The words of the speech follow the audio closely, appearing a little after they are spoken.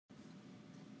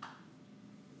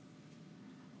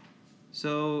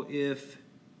So if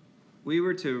we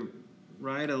were to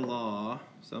write a law,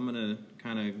 so I'm going to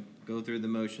kind of go through the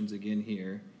motions again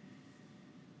here.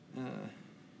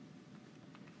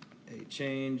 A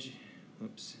change,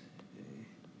 whoops.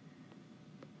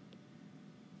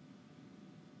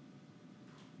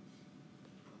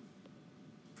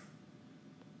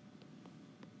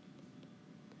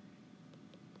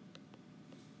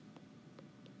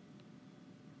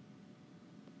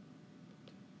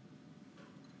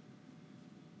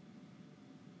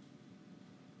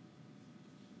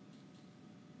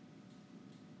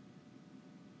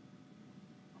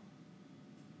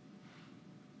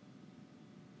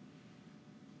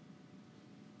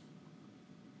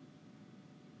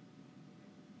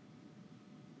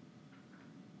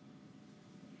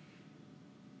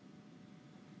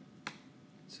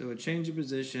 So a change of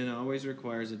position always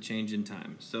requires a change in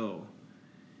time. So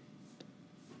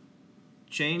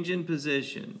change in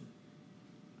position,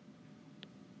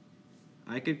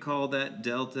 I could call that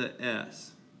delta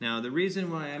S. Now the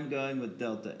reason why I'm going with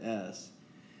delta S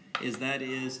is that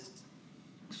is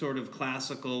sort of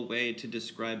classical way to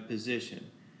describe position.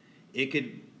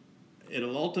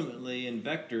 It'll ultimately in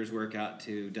vectors work out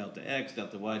to delta X,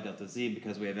 delta Y, delta Z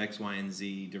because we have X, Y, and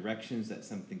Z directions that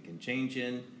something can change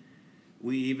in.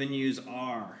 We even use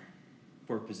R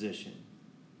for position.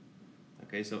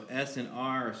 Okay, so S and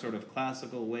R are sort of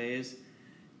classical ways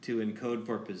to encode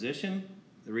for position.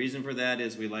 The reason for that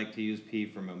is we like to use P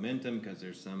for momentum because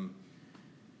there's some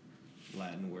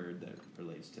Latin word that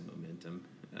relates to momentum.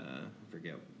 I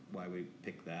forget why we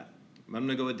picked that. I'm going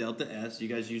to go with delta S. You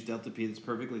guys use delta P. That's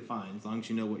perfectly fine as long as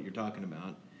you know what you're talking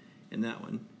about in that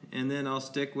one. And then I'll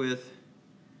stick with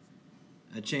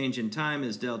a change in time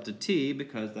is delta T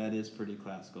because that is pretty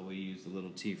classical. We use the little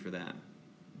t for that.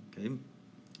 Okay,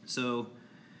 so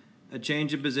a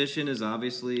change of position is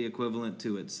obviously equivalent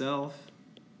to itself.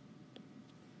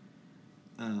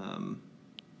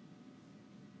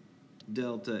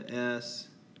 Delta S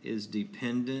is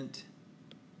dependent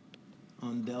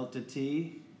on delta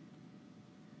T.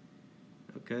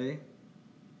 Okay,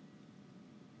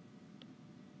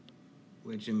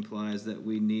 which implies that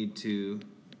we need to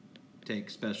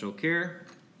take special care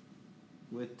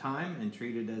with time and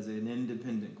treat it as an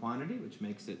independent quantity, which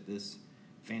makes it this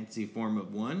fancy form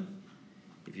of 1.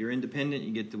 If you're independent,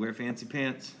 you get to wear fancy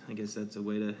pants. I guess that's a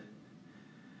way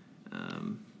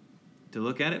to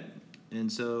look at it.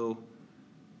 And so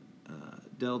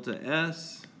delta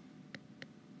S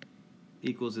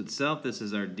equals itself. This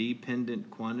is our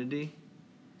dependent quantity.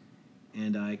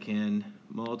 And I can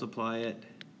multiply it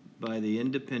by the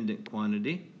independent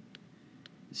quantity.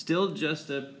 Still just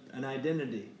an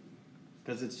identity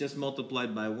because it's just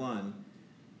multiplied by 1.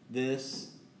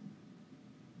 This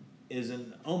is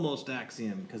an almost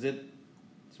axiom because it's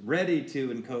ready to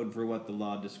encode for what the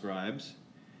law describes,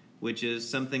 which is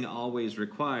something always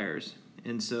requires.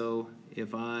 And so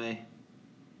if I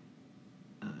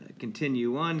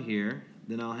continue on here,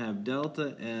 then I'll have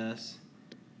delta S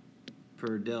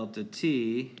per delta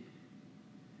T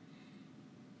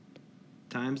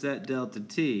times that delta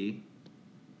T.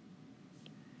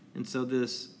 And so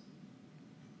this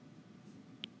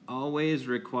always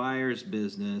requires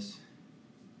business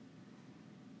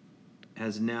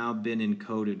has now been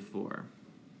encoded for.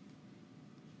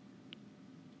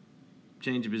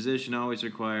 Change of position always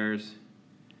requires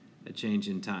a change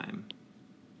in time.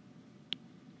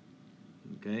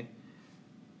 Okay?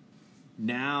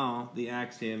 Now the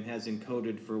axiom has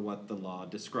encoded for what the law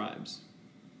describes.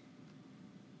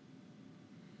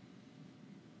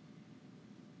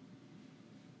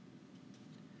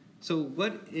 So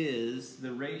what is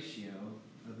the ratio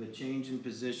of a change in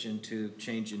position to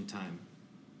change in time?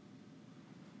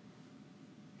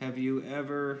 Have you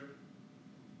ever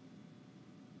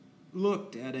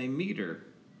looked at a meter,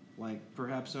 like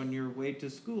perhaps on your way to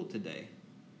school today?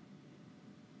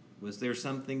 Was there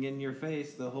something in your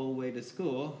face the whole way to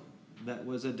school that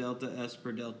was a delta S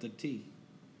per delta T?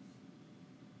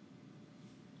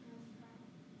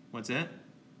 What's that?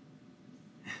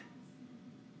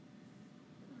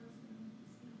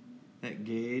 That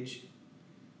gauge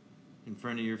in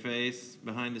front of your face,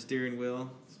 behind the steering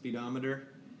wheel, speedometer,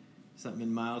 something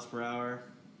in miles per hour,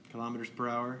 kilometers per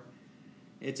hour.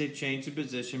 It's a change of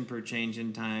position per change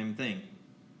in time thing.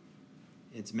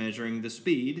 It's measuring the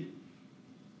speed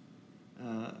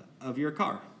of your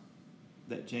car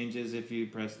that changes if you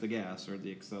press the gas or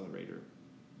the accelerator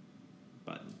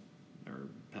button or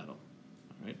pedal.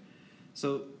 All right.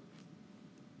 So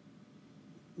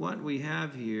what we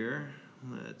have here,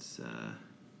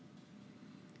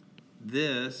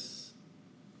 this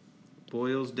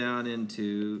boils down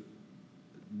into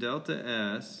delta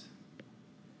S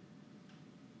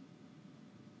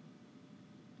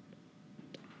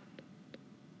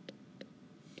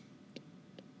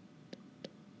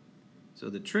So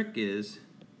the trick is,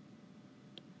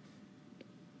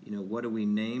 you know, what do we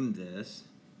name this?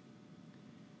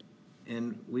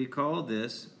 And we call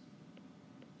this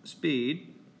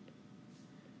speed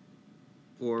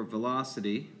or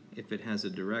velocity if it has a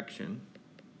direction.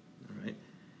 All right.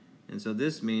 And so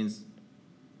this means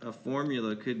a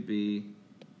formula could be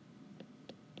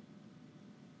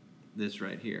this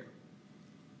right here.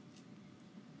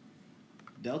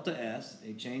 Delta S,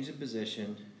 a change in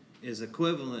position, is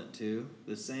equivalent to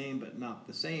the same but not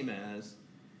the same as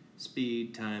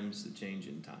speed times the change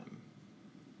in time.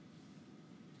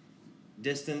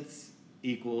 Distance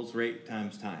equals rate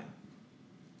times time.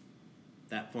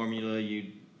 That formula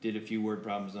you did a few word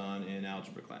problems on in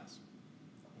algebra class.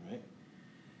 All right.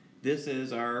 This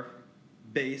is our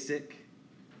basic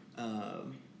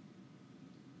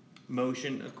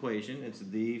motion equation. It's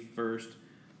the first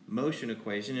motion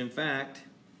equation. In fact,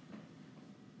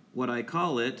 what I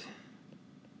call it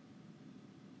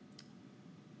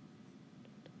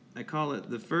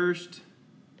the first,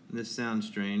 and this sounds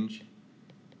strange,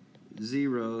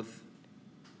 Zeroth,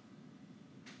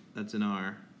 that's an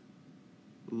R,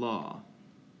 law.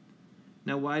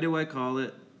 Now, why do I call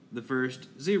it the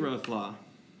first Zeroth law?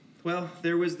 Well,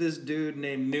 there was this dude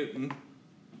named Newton,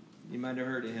 you might have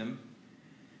heard of him,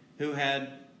 who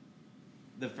had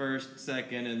the first,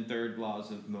 second, and third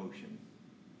laws of motion.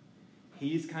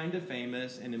 He's kind of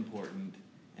famous and important,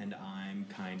 and I'm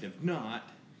kind of not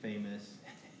famous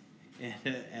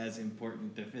and as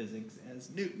important to physics as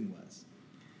Newton was.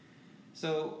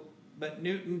 So, but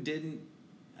Newton didn't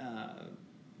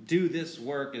do this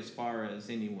work as far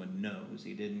as anyone knows.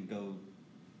 He didn't go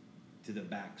to the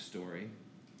backstory,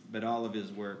 but all of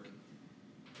his work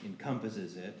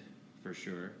encompasses it for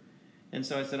sure. And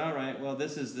so I said, all right, well,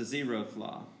 this is the Zeroth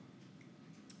law.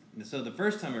 And so the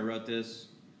first time I wrote this,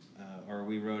 or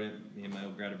we wrote it, me and my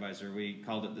old grad advisor, we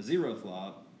called it the Zeroth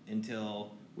law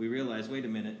until we realized, wait a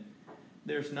minute,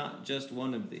 there's not just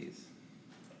one of these.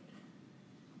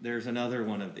 There's another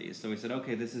one of these. So we said,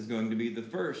 okay, this is going to be the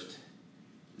first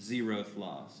Zeroth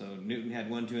law. So Newton had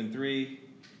 1, 2, and 3.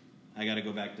 I got to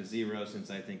go back to 0 since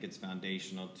I think it's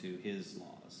foundational to his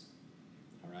laws.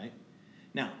 All right?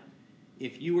 Now,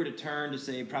 if you were to turn to,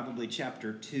 say, probably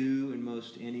chapter 2 in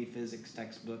most any physics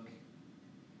textbook,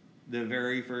 the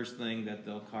very first thing that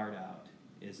they'll card out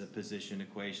is a position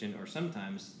equation, or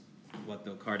sometimes what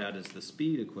they'll card out is the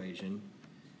speed equation,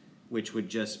 which would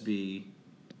just be,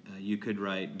 you could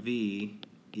write V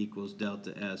equals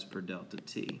delta S per delta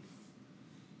T.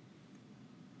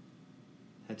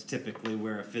 That's typically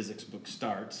where a physics book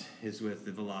starts, is with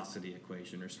the velocity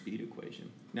equation or speed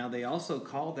equation. Now, they also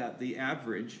call that the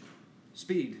average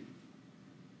speed.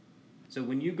 So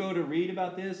when you go to read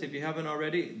about this, if you haven't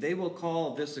already, they will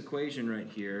call this equation right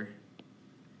here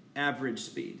average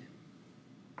speed.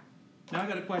 Now I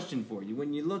got a question for you.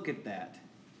 When you look at that,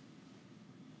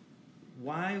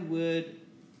 why would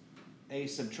a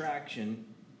subtraction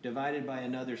divided by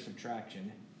another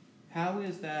subtraction, how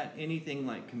is that anything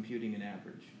like computing an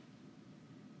average?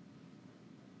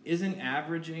 Isn't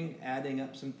averaging adding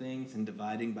up some things and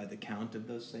dividing by the count of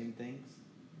those same things?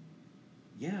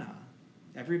 Yeah.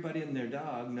 Everybody and their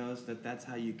dog knows that that's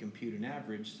how you compute an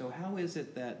average. So how is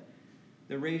it that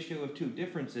the ratio of two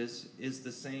differences is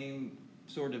the same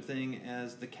sort of thing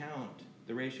as the count,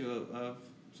 the ratio of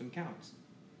some counts,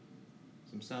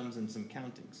 some sums and some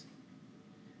countings?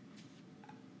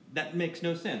 That makes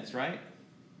no sense, right?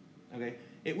 Okay,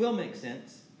 it will make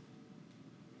sense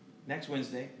next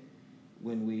Wednesday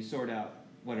when we sort out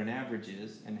what an average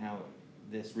is and how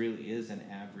this really is an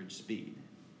average speed.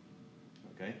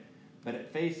 Okay? But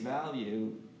at face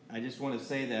value, I just want to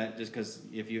say that just because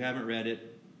if you haven't read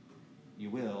it, you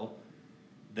will.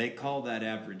 They call that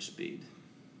average speed.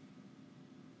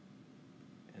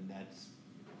 And that's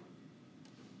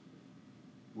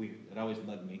weird. It always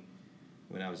bugged me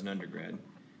when I was an undergrad.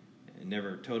 It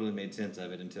never totally made sense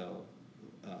of it until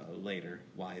later,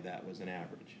 why that was an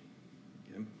average.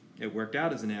 Okay? It worked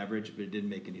out as an average, but it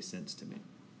didn't make any sense to me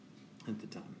at the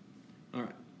time. All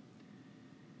right.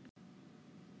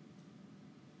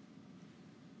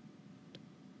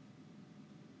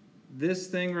 This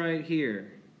thing right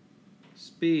here,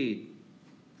 speed,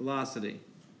 velocity,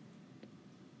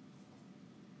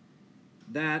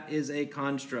 that is a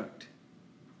construct.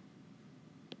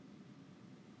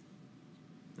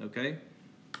 Okay?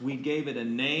 We gave it a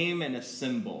name and a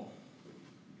symbol.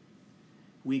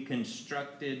 We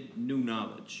constructed new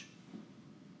knowledge.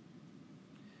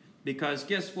 Because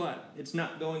guess what? It's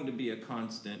not going to be a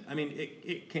constant. I mean,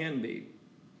 it can be.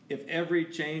 If every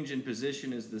change in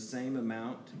position is the same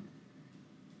amount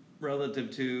relative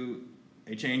to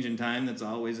a change in time that's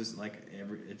always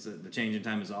the change in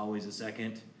time is always a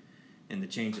second, and the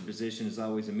change in position is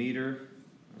always a meter,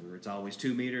 or it's always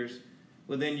 2 meters,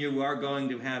 well, then you are going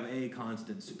to have a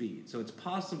constant speed. So it's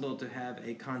possible to have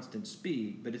a constant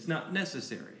speed, but it's not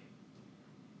necessary.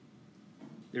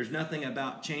 There's nothing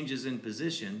about changes in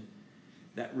position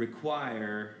that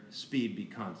require speed be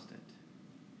constant.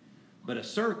 But a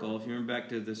circle, if you remember back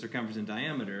to the circumference and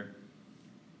diameter,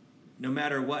 no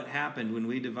matter what happened when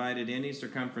we divided any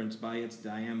circumference by its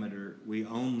diameter, we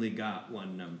only got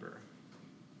one number.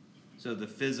 So the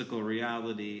physical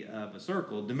reality of a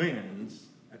circle demands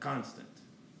a constant.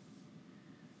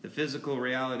 The physical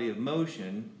reality of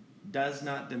motion does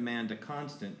not demand a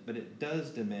constant, but it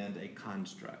does demand a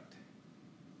construct.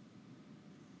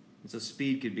 And so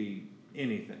speed could be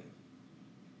anything,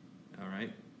 all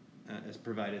right, as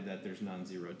provided that there's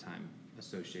non-zero time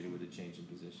associated with a change in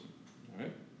position, all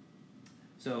right?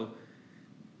 So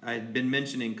I've been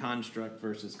mentioning construct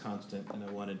versus constant, and I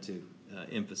wanted to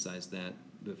emphasize that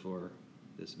before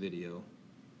this video.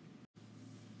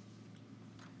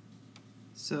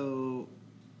 So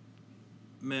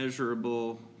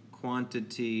measurable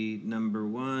quantity number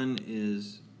 1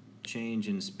 is change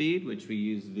in speed, which we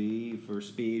use v for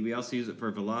speed. We also use it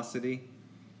for velocity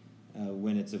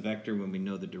when it's a vector, when we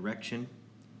know the direction.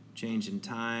 Change in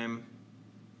time,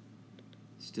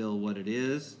 still what it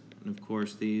is. And of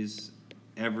course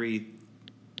everything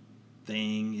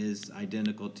is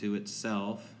identical to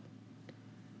itself.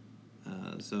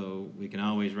 So we can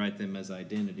always write them as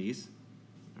identities,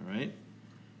 all right?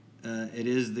 It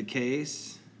is the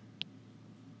case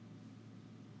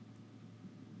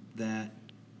that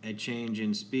a change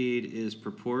in speed is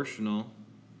proportional,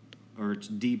 or it's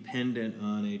dependent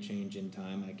on a change in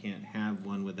time. I can't have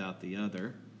one without the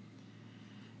other.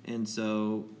 And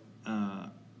so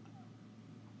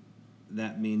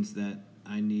that means that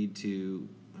I need to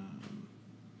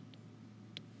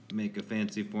make a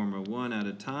fancy form of 1 at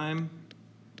a time,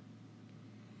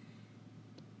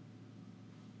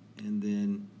 and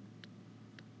then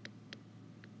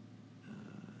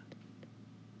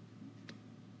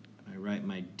I write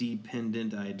my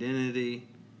dependent identity.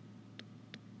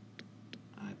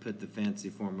 I put the fancy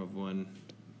form of 1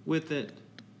 with it,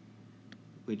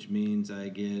 which means I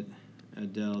get a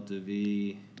delta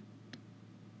V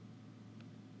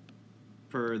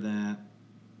per that.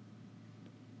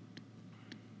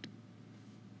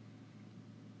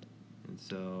 And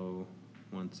so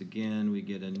once again we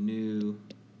get a new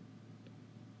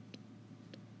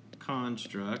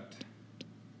construct,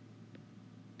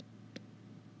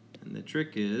 and the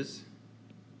trick is,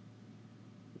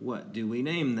 what do we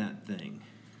name that thing?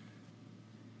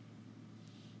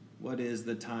 What is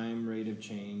the time rate of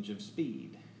change of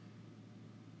speed?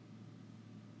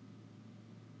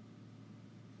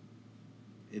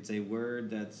 It's a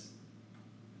word that's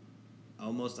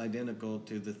almost identical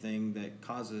to the thing that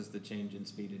causes the change in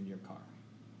speed in your car.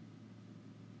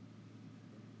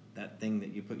 That thing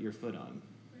that you put your foot on.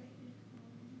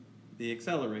 The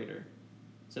accelerator.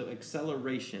 So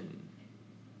acceleration.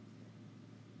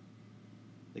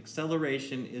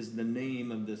 Acceleration is the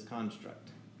name of this construct.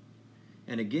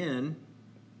 And again,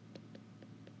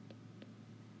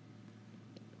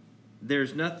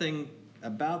 there's nothing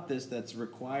about this that's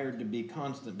required to be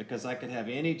constant, because I could have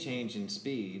any change in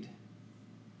speed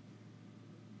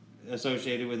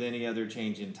associated with any other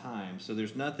change in time. So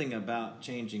there's nothing about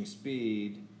changing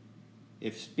speed.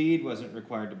 If speed wasn't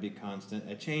required to be constant,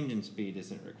 a change in speed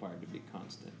isn't required to be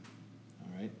constant.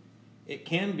 All right? It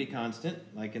can be constant,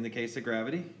 like in the case of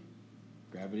gravity.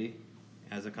 Gravity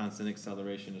has a constant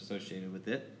acceleration associated with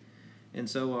it. And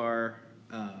so our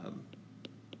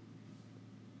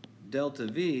delta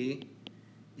V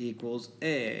equals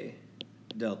A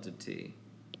delta T.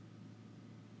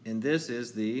 And this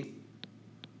is the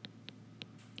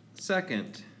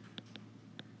second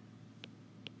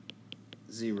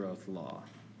Zeroth law.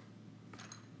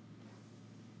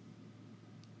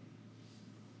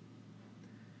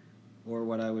 Or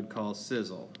what I would call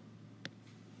sizzle.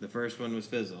 The first one was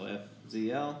fizzle,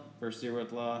 FZL, first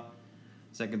Zeroth law.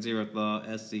 Second Zeroth law,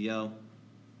 SCL.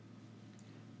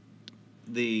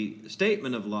 The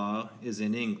statement of law is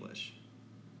in English.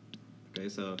 Okay,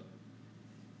 so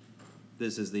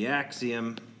this is the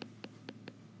axiom.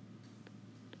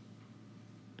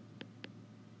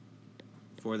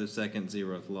 For the second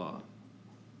Zeroth law.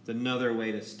 It's another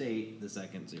way to state the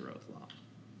second Zeroth law.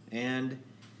 And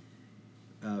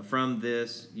from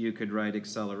this, you could write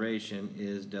acceleration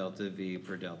is delta V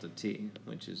per delta T,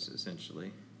 which is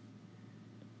essentially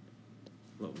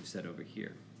what we said over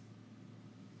here.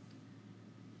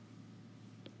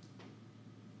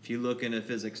 If you look in a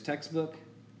physics textbook,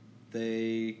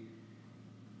 they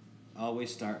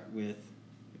always start with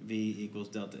V equals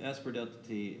delta S per delta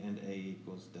T and A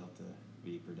equals delta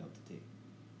V per delta T.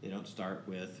 They don't start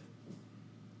with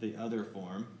the other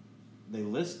form. They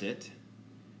list it,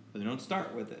 but they don't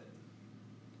start with it.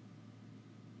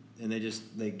 And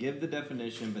they give the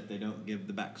definition, but they don't give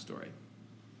the backstory.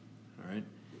 All right?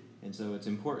 And so it's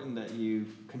important that you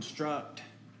construct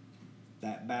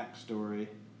that backstory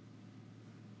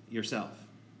yourself.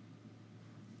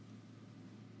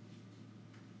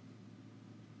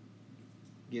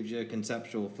 Gives you a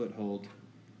conceptual foothold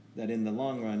that in the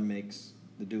long run makes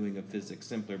the doing of physics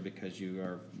simpler because you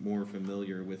are more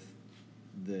familiar with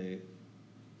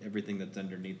everything that's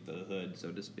underneath the hood,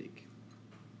 so to speak.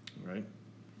 All right?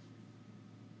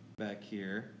 Back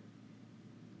here,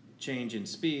 change in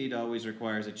speed always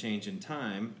requires a change in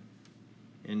time.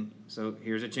 And so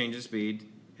here's a change in speed,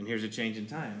 and here's a change in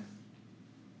time.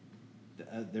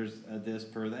 There's a this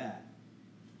per that.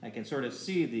 I can sort of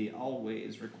see the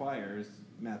always requires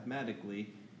mathematically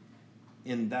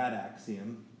in that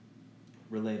axiom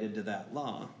related to that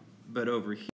law. But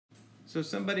over here, so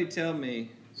somebody tell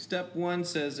me, step 1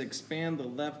 says expand the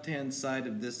left-hand side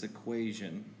of this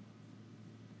equation.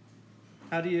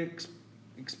 How do you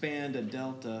expand a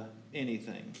delta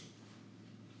anything?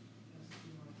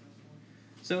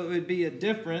 So it would be a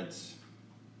difference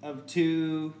of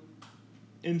 2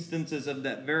 instances of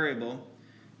that variable.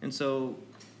 And so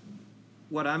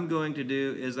what I'm going to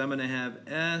do is I'm going to have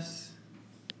S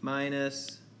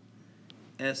minus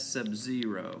S sub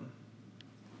 0,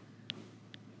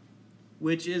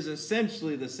 which is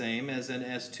essentially the same as an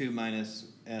S2 minus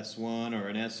S1 or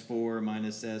an S4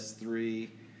 minus S3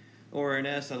 or an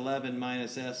S11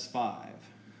 minus S5.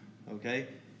 Okay?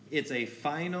 It's a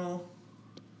final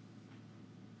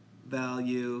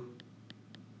value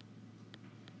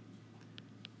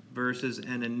versus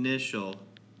an initial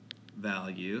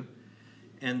value.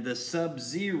 And the sub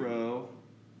 0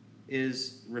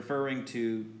 is referring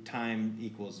to time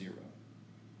equals 0.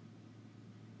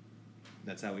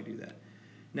 That's how we do that.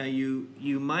 Now you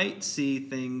might see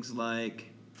things like,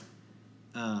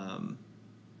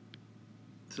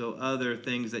 so other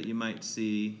things that you might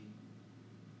see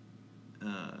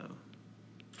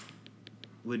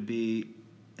would be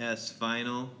S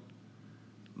final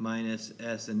minus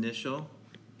S initial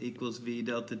equals V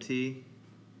delta T,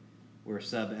 where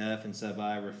sub F and sub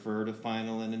I refer to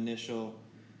final and initial.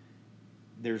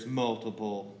 There's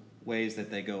multiple ways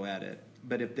that they go at it.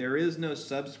 But if there is no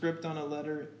subscript on a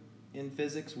letter in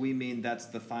physics, we mean that's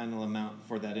the final amount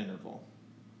for that interval.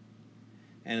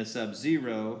 And a sub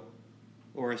 0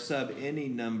 or a sub any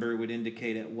number would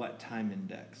indicate at what time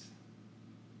index.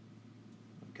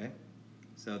 Okay?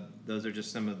 So those are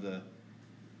just some of the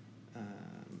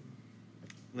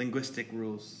linguistic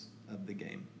rules of the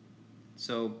game.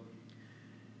 So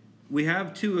we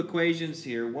have 2 equations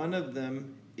here. One of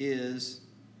them is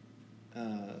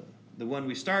the one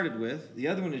we started with. The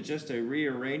other one is just a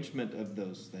rearrangement of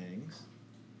those things.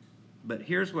 But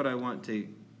here's what I want to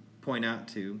point out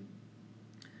to.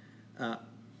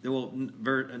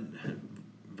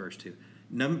 Verse 2.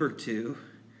 Number 2,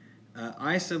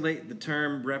 isolate the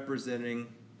term representing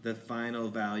the final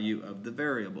value of the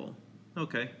variable.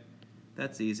 Okay,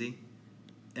 that's easy.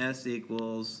 S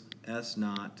equals S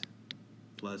naught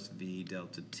plus V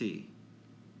delta T.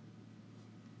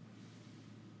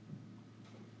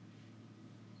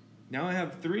 Now I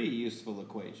have 3 useful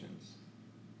equations.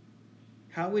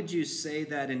 How would you say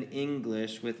that in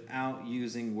English without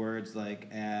using words like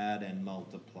add and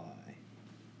multiply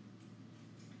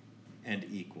and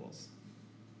equals?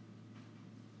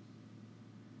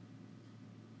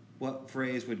 What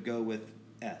phrase would go with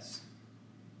S?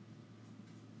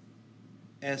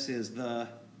 S is the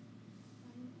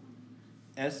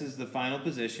final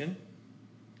position.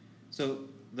 So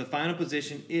the final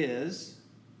position is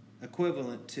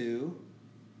equivalent to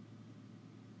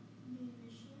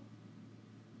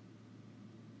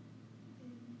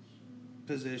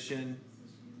position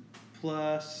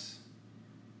plus,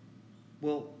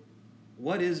 well,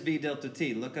 what is V delta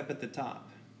T? Look up at the top.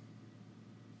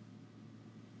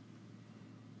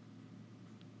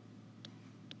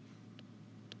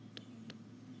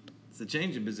 It's the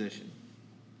change in position.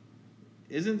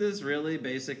 Isn't this really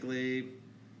basically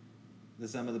the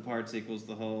sum of the parts equals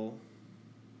the whole?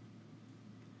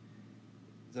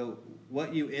 So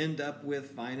what you end up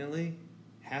with finally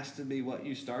has to be what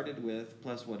you started with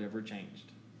plus whatever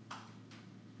changed.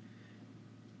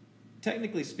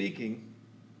 Technically speaking,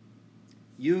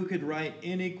 you could write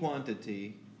any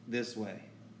quantity this way.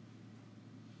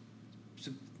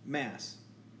 So mass.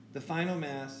 The final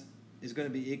mass is going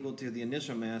to be equal to the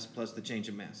initial mass plus the change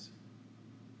in mass.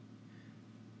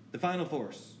 The final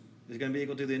force is going to be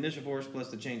equal to the initial force plus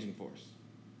the changing force.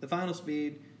 The final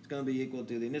speed is going to be equal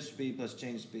to the initial speed plus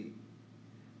change speed.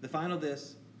 The final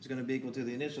this is going to be equal to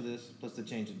the initial this plus the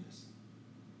change in this.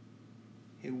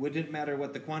 It wouldn't matter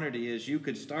what the quantity is. You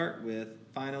could start with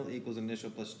final equals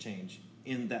initial plus change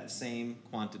in that same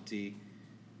quantity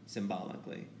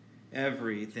symbolically.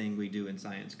 Everything we do in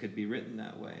science could be written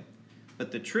that way.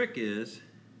 But the trick is,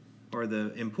 or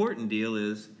the important deal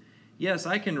is, yes,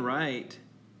 I can write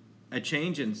a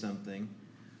change in something,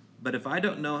 but if I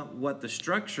don't know what the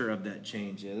structure of that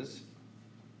change is,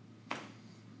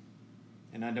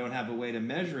 and I don't have a way to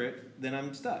measure it, then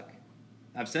I'm stuck.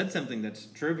 I've said something that's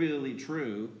trivially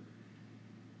true,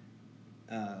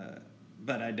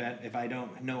 but if I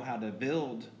don't know how to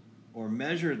build or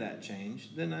measure that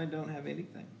change, then I don't have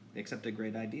anything except a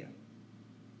great idea.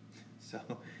 So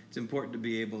it's important to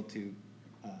be able to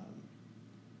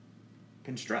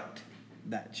construct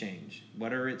that change.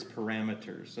 What are its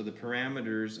parameters? So the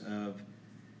parameters of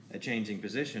a changing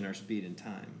position are speed and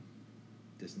time.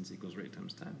 Distance equals rate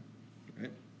times time,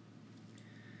 right?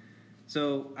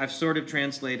 So I've sort of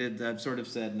translated, I've sort of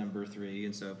said number 3,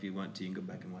 and so if you want to, you can go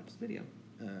back and watch the video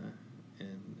and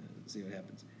see what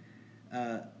happens.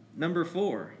 Number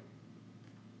 4.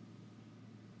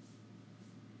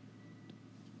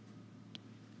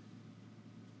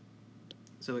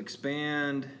 So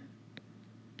expand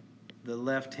the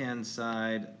left-hand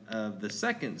side of the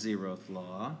second zeroth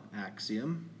law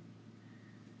axiom.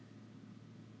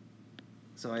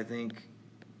 So I think,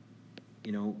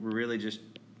 we're really just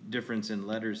difference in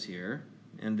letters here.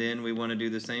 And then we want to do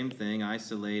the same thing,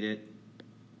 isolate it.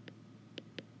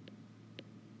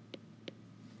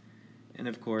 And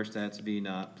of course, that's V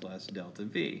naught plus delta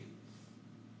V.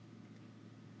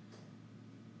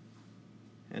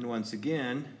 And once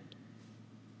again,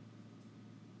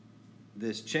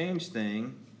 this change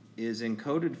thing is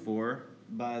encoded for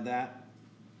by that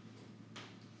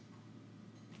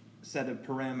set of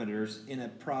parameters in a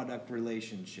product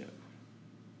relationship.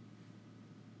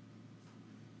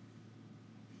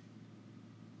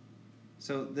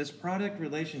 So this product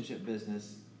relationship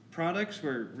business, products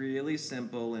were really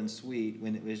simple and sweet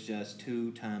when it was just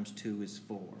 2 times 2 is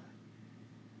 4.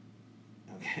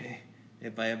 Okay?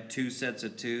 If I have 2 sets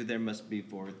of 2, there must be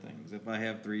 4 things. If I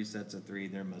have 3 sets of 3,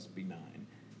 there must be 9.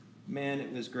 Man,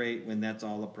 it was great when that's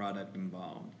all a product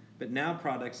involved. But now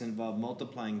products involve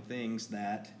multiplying things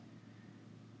that,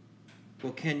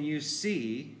 well, can you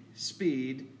see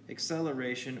speed,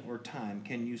 acceleration, or time?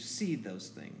 Can you see those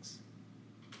things?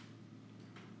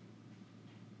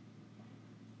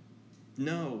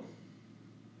 No.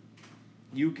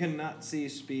 You cannot see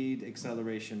speed,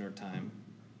 acceleration, or time.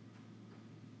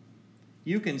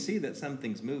 You can see that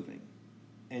something's moving,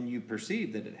 and you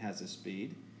perceive that it has a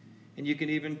speed, and you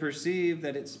can even perceive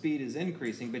that its speed is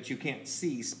increasing, but you can't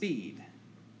see speed.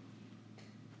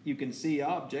 You can see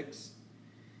objects,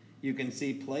 you can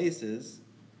see places,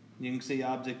 you can see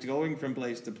objects going from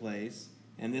place to place,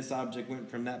 and this object went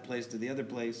from that place to the other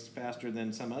place faster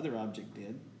than some other object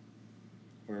did.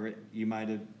 Or you might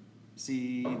have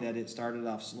seen that it started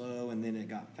off slow and then it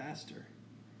got faster.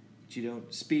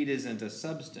 But speed isn't a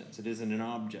substance, it isn't an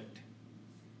object.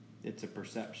 It's a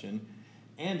perception,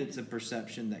 and it's a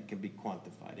perception that can be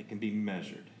quantified, it can be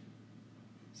measured.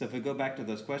 So if we go back to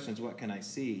those questions, what can I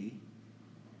see?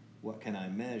 What can I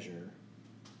measure?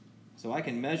 So I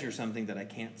can measure something that I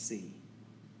can't see.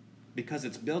 Because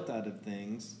it's built out of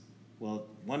things, well,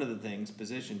 one of the things,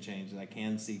 position change, is I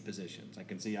can see positions. I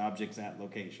can see objects at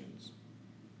locations.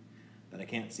 But I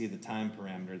can't see the time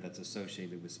parameter that's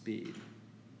associated with speed.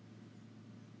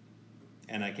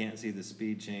 And I can't see the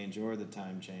speed change or the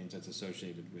time change that's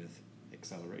associated with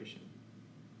acceleration.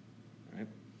 All right?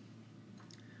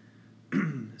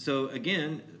 So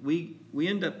again, we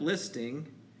end up listing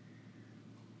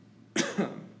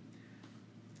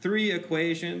 3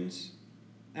 equations,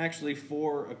 actually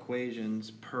 4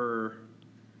 equations per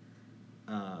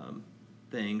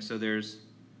thing. So there's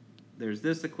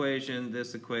this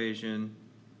equation,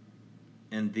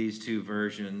 and these 2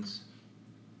 versions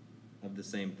of the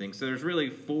same thing. So there's really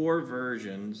 4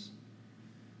 versions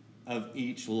of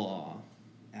each law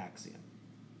axiom.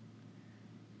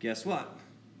 Guess what?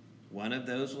 One of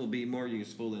those will be more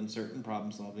useful in certain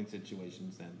problem-solving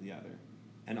situations than the other.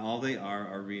 And all they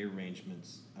are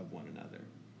rearrangements of one another.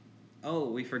 Oh,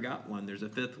 we forgot one. There's a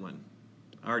 5th one.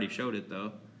 I already showed it,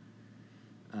 though.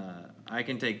 I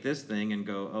can take this thing and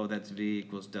go, oh, that's V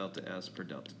equals delta S per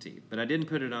delta T. But I didn't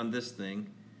put it on this thing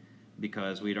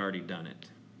because we'd already done it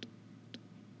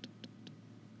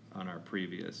on our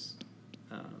previous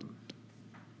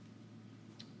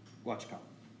watch column.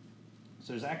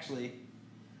 So there's actually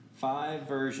 5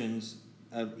 versions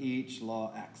of each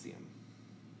law axiom.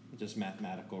 Just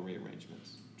mathematical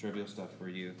rearrangements. Trivial stuff for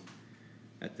you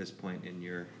at this point in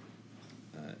your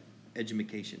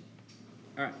education.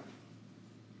 All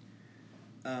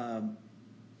right.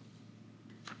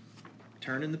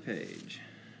 Turning the page.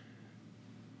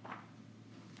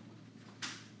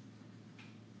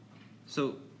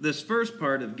 So this first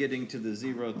part of getting to the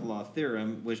Zeroth Law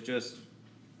theorem was just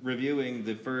reviewing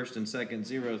the first and second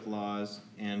Zeroth laws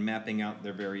and mapping out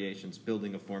their variations,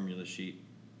 building a formula sheet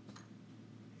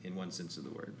in one sense of the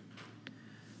word.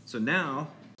 So now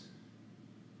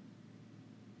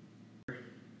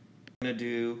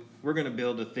we're going to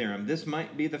build a theorem. This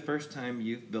might be the first time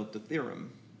you've built a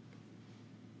theorem.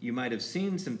 You might have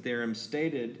seen some theorems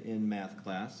stated in math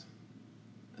class,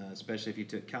 especially if you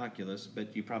took calculus,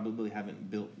 but you probably haven't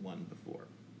built one before.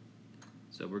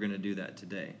 So we're going to do that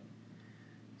today.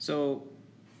 So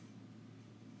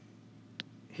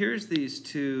here's these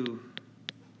 2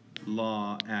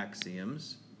 law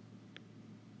axioms.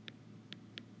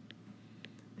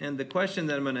 And the question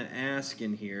that I'm going to ask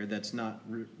in here that's not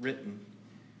written,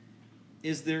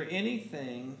 is there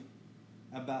anything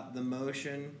about the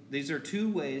motion? These are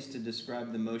 2 ways to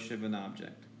describe the motion of an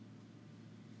object.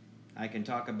 I can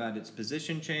talk about its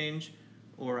position change,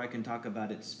 or I can talk about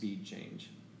its speed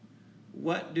change.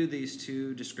 What do these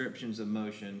 2 descriptions of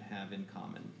motion have in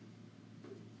common?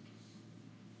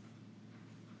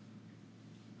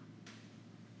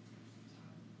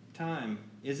 Time.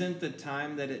 Isn't the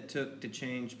time that it took to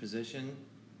change position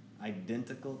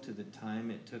identical to the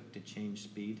time it took to change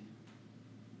speed?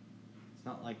 It's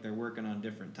not like they're working on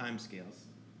different time scales.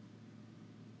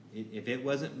 If it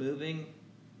wasn't moving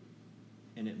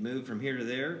and it moved from here to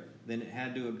there, then it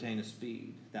had to obtain a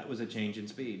speed. That was a change in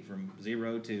speed from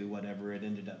 0 to whatever it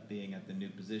ended up being at the new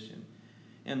position.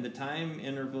 And the time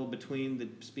interval between the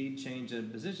speed change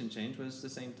and position change was the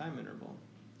same time interval.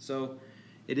 So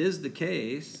it is the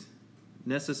case,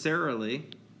 necessarily,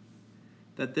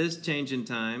 that this change in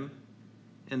time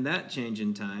and that change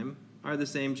in time are the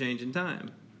same change in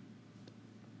time.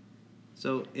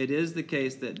 So it is the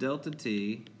case that delta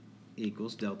t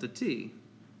equals delta t.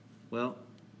 Well,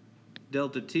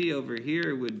 delta t over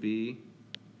here would be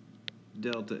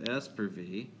delta s per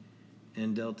v,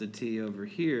 and delta t over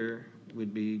here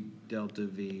would be delta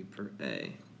v per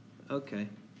a. Okay.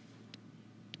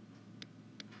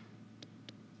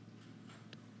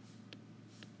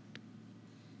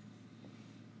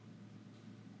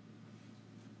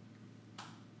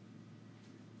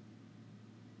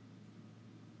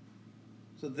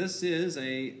 So this is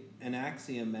an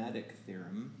axiomatic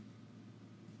theorem,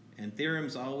 and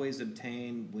theorems always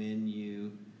obtain when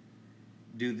you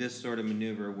do this sort of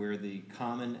maneuver where the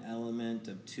common element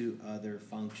of 2 other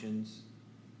functions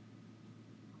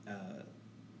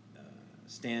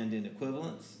stand in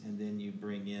equivalence, and then you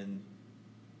bring in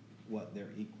what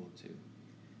they're equal to.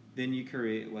 Then you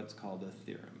create what's called a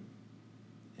theorem.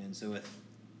 And so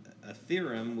a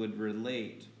theorem would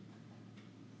relate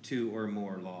 2 or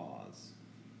more laws.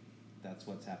 That's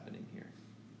what's happening here.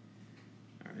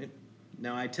 All right.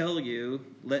 Now I tell you,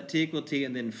 let t equal t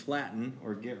and then flatten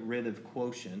or get rid of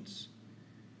quotients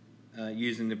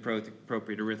using the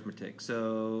appropriate arithmetic.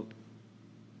 So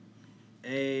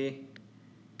a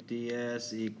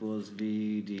ds equals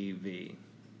v dv.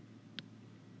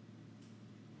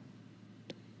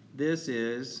 This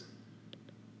is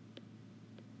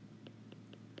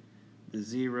the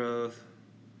Zeroth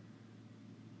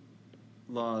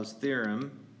Laws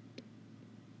theorem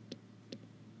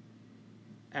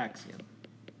axiom.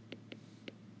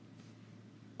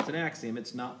 It's an axiom,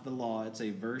 it's not the law, it's a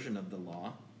version of the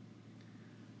law.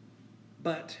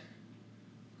 But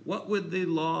what would the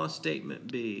law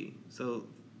statement be? So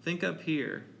think up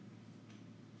here.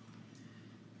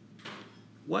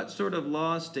 What sort of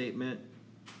law statement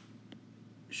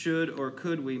should or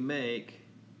could we make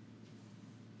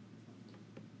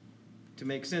to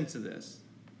make sense of this?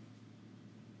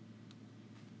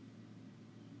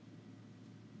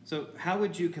 So how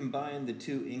would you combine the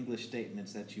 2 English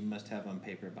statements that you must have on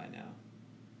paper by now?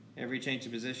 Every change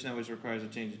of position always requires a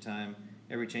change of time.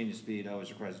 Every change of speed always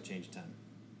requires a change of time.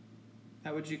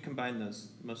 How would you combine those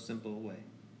most simple way?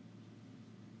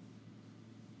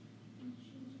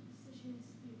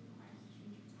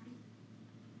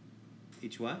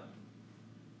 Each what?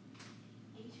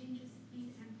 A change of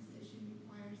speed and position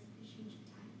requires a change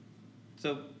of time.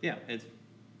 So yeah, it's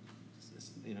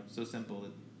so simple.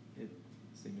 It's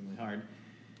seemingly hard.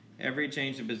 Every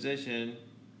change of position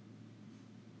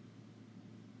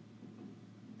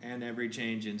and every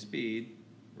change in speed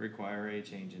require a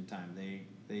change in time.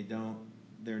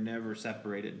 They're never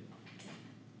separated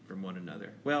from one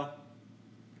another. Well,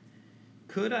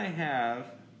 could I have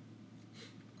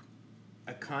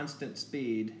a constant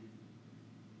speed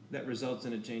that results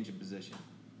in a change in position?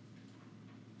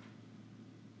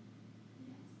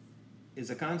 Yes. Is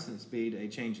a constant speed a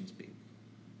change in speed?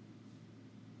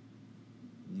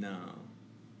 No.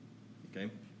 Okay.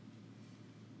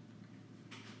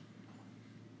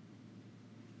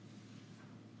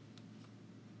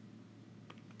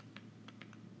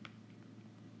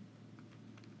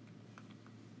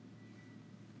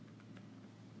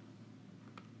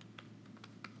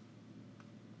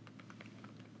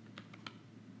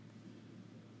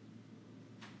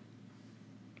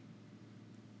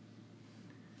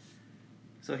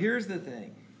 So here's the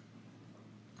thing.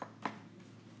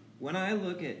 When I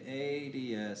look at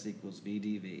ADS equals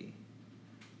VDV,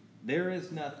 there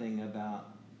is nothing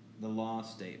about the law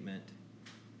statement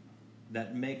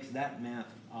that makes that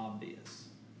math obvious.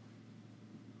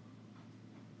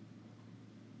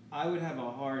 I would have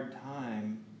a hard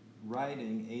time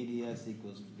writing ADS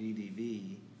equals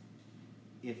VDV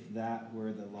if that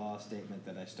were the law statement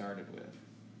that I started with.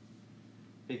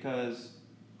 Because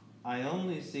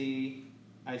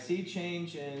I see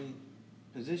change in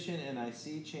position and I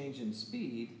see change in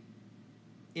speed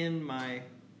in my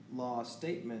law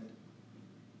statement,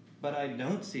 but I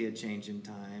don't see a change in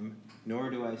time, nor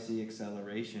do I see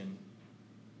acceleration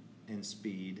and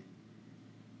speed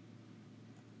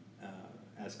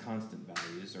as constant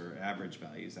values, or average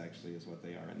values actually is what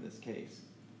they are in this case.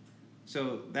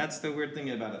 So that's the weird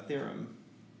thing about a theorem,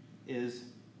 is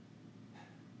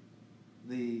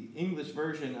the English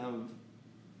version of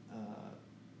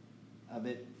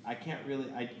it, I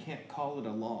can't call it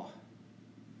a law.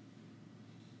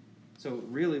 So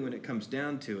really when it comes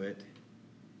down to it,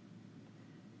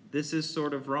 this is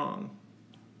sort of wrong.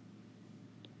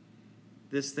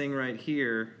 This thing right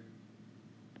here,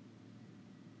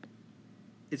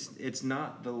 it's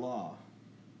not the law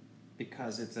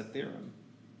because it's a theorem.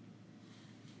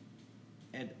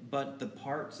 But the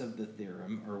parts of the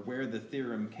theorem, or where the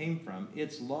theorem came from,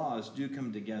 its laws do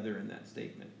come together in that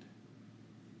statement.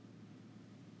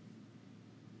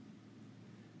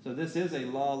 So this is a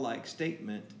law-like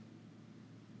statement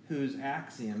whose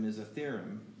axiom is a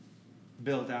theorem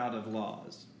built out of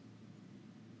laws.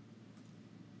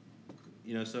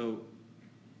 You know, so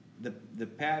the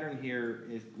pattern here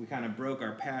is, we kind of broke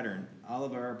our pattern. All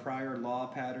of our prior law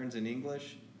patterns in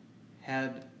English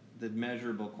had the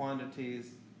measurable quantities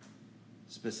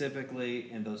specifically,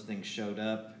 and those things showed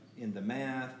up in the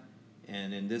math.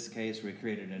 And in this case, we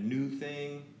created a new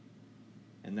thing,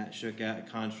 and that shook out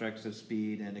constructs of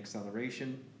speed and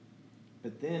acceleration.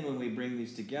 But then when we bring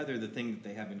these together, the thing that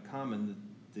they have in common,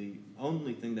 the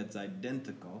only thing that's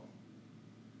identical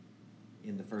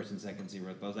in the first and second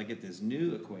zeroth laws, I get this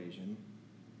new equation,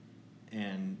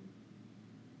 and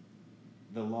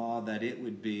the law that it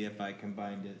would be if I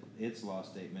combined its law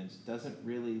statements doesn't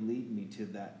really lead me to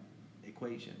that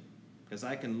equation. Because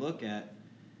I can look at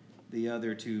the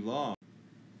other two laws.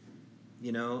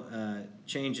 You know,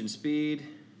 change in speed.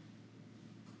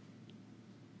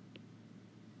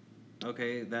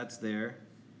 Okay, that's there.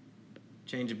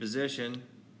 Change in position,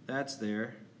 that's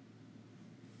there.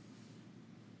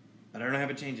 But I don't have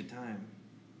a change in time.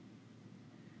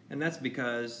 And that's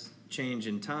because change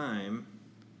in time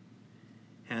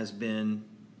has been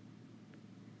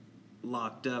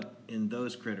locked up in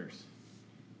those critters.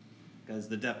 Because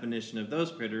the definition of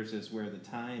those critters is where the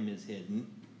time is hidden,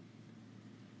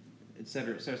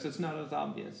 etc. So it's not as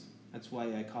obvious. That's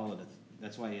why I call it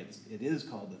that's why it is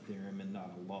called a theorem and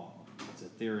not a law. It's a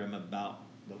theorem about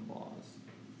the laws.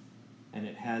 And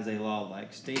it has a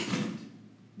law-like statement,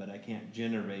 but I can't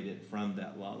generate it from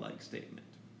that law-like statement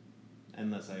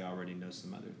unless I already know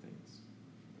some other things.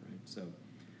 Right? So,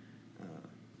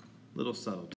 little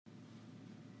subtlety.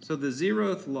 So the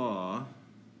zeroth law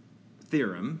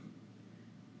theorem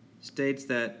states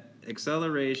that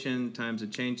acceleration times a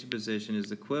change in position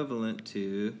is equivalent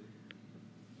to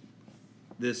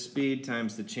this speed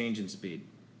times the change in speed.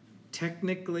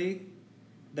 Technically,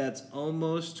 that's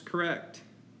almost correct.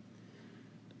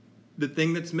 The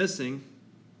thing that's missing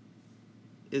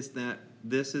is that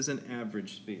this is an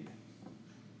average speed.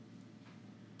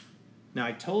 Now,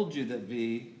 I told you that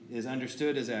V is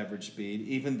understood as average speed,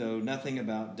 even though nothing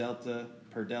about delta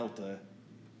per delta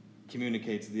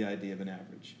communicates the idea of an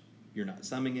average. You're not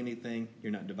summing anything,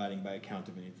 you're not dividing by a count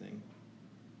of anything.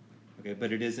 Okay,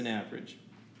 but it is an average.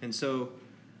 And so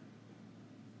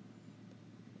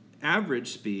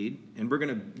average speed, and we're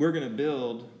gonna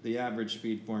build the average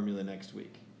speed formula next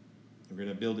week. We're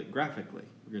gonna build it graphically.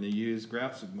 We're gonna use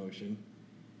graphs of motion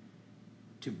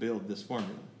to build this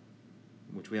formula.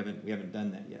 which we haven't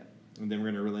done that yet. And then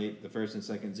we're going to relate the first and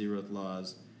second zeroth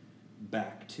laws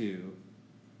back to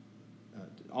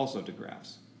also to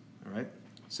graphs. All right.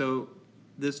 So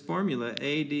this formula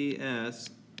ADS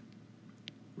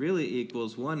really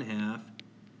equals 1/2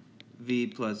 V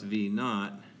plus V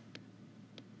naught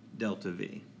delta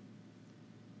V.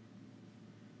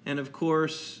 And of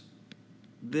course,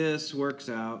 this works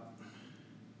out.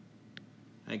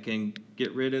 I can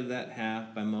get rid of that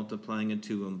half by multiplying a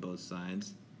 2 on both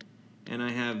sides. And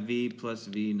I have V plus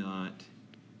V naught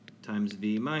times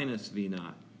V minus V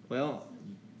naught. Well,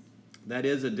 that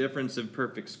is a difference of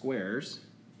perfect squares.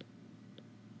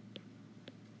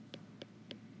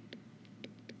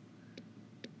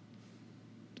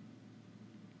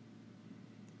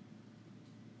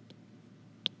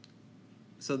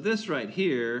 So this right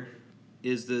here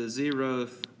is the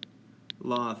zeroth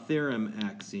law theorem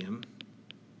axiom.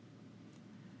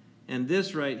 And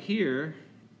this right here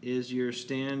is your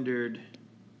standard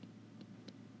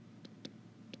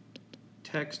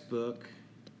textbook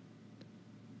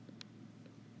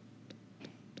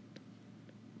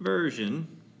version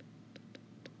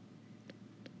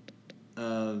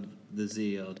of the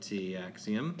ZLT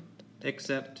axiom,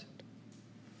 except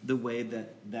the way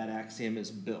that that axiom is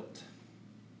built.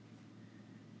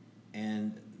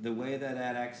 And the way that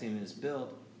that axiom is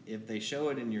built, if they show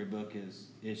it in your book,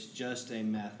 is just a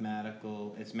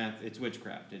mathematical, it's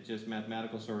witchcraft, it's just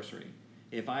mathematical sorcery.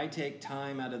 If I take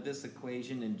time out of this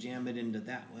equation and jam it into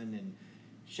that one and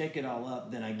shake it all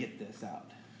up, then I get this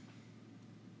out.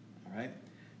 All right?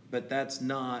 But that's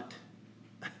not,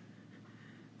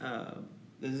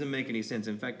 this doesn't make any sense.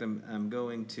 In fact, I'm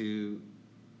going to,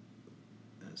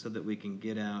 so that we can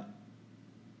get out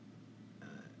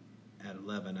at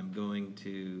 11, I'm going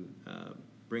to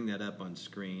bring that up on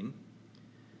screen.